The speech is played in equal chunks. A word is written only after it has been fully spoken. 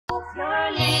What's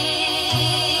your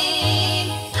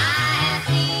name? I've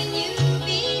seen you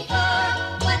before.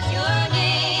 What's your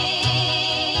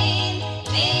name?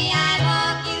 May I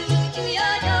walk you to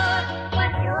your door?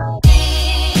 What's your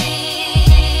name?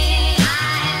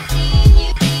 I've seen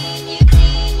you.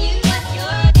 What's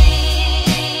your name?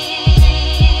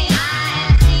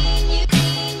 I've seen you.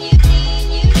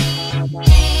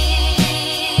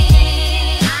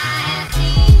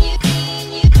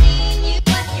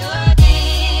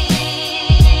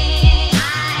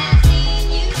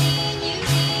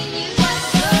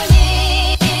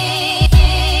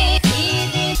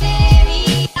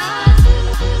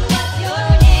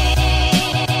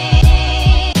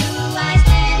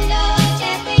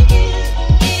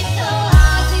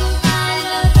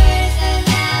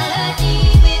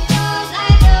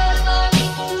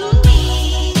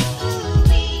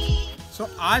 तो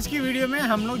आज की video में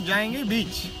हम लोग जाएंगे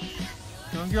बीच,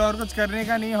 क्योंकि और कुछ करने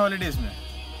का नहीं है हॉलीडेज में.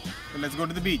 So let's go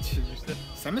to the beach.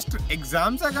 Semester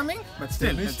exams are coming, but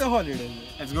still it's the holiday.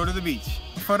 Let's go to the beach.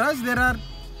 For us there are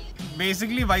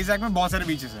basically Vizag में बहुत सारे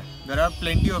beaches हैं. There are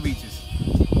plenty of beaches,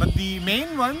 but the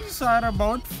main ones are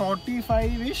about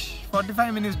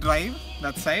 45 minutes drive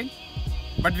that side.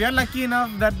 But we are lucky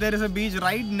enough that there is a beach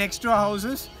right next to our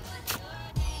houses.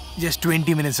 Just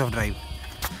 20 minutes of drive,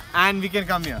 and we can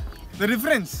come here. The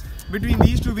difference between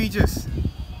these two beaches,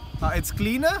 it's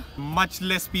cleaner, much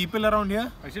less people around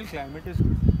here. Actually, climate is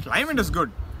good. Climate is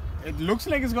good. It looks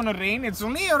like it's gonna rain. It's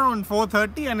only around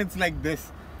 4:30 and it's like this.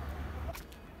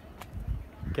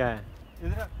 क्या है?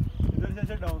 इधर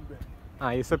से down पे.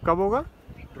 हाँ, ये सब कब होगा?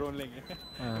 ड्रोन लेंगे.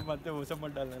 मत वो सब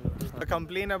मत डालना. I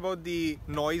complain about the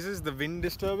noises, the wind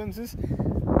disturbances,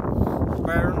 but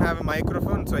I don't have a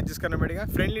microphone, so adjust करना पड़ेगा.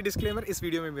 Friendly disclaimer इस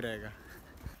वीडियो में भी रहेगा.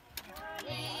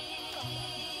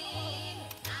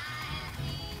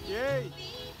 Yay!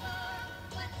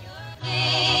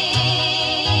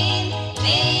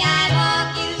 May I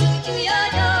walk you to your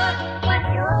door? What's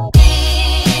your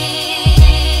name?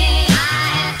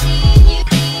 I've seen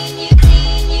you.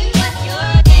 What's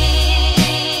your name?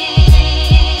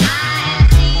 I've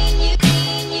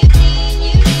seen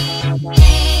you.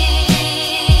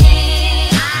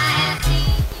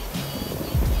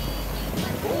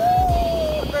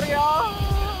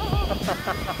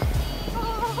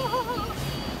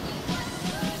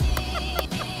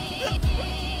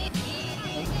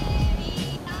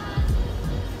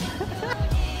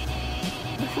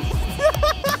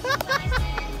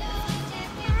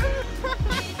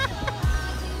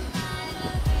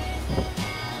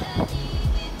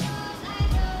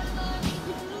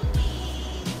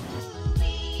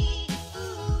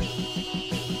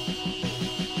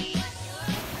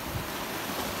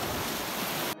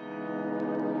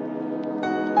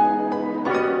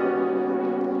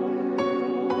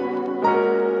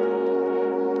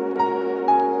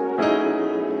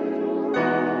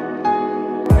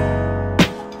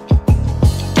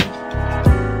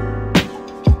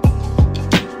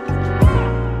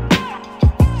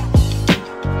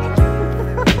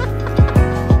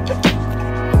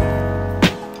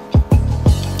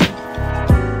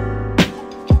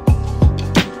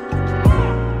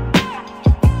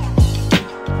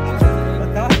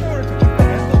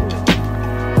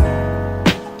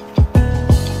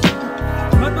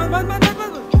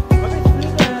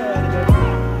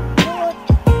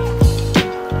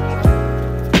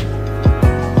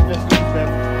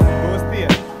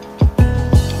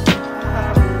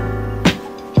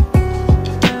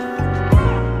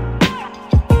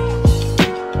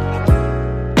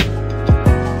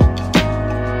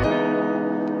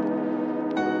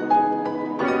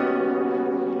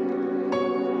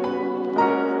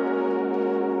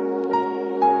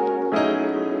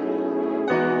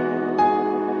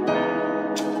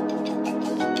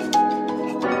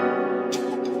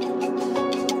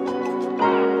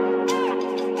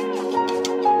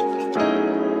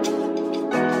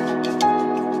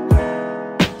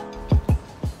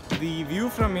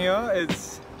 From here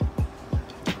is,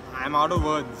 I'm out of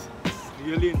words. It's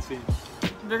really insane.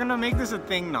 We're gonna make this a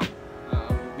thing now.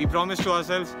 We promised to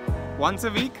ourselves once a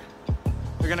week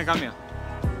we're gonna come here.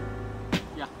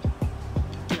 Yeah.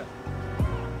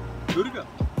 Durga?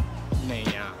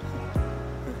 Nahin, yeah.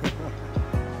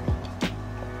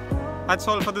 That's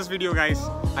all for this video, guys.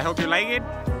 I hope you like it.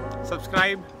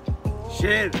 Subscribe,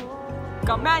 share,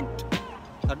 comment.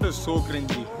 That was so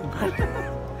cringy.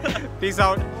 Peace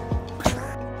out.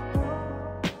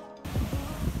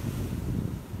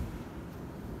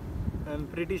 I'm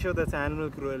pretty sure that's animal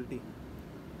cruelty.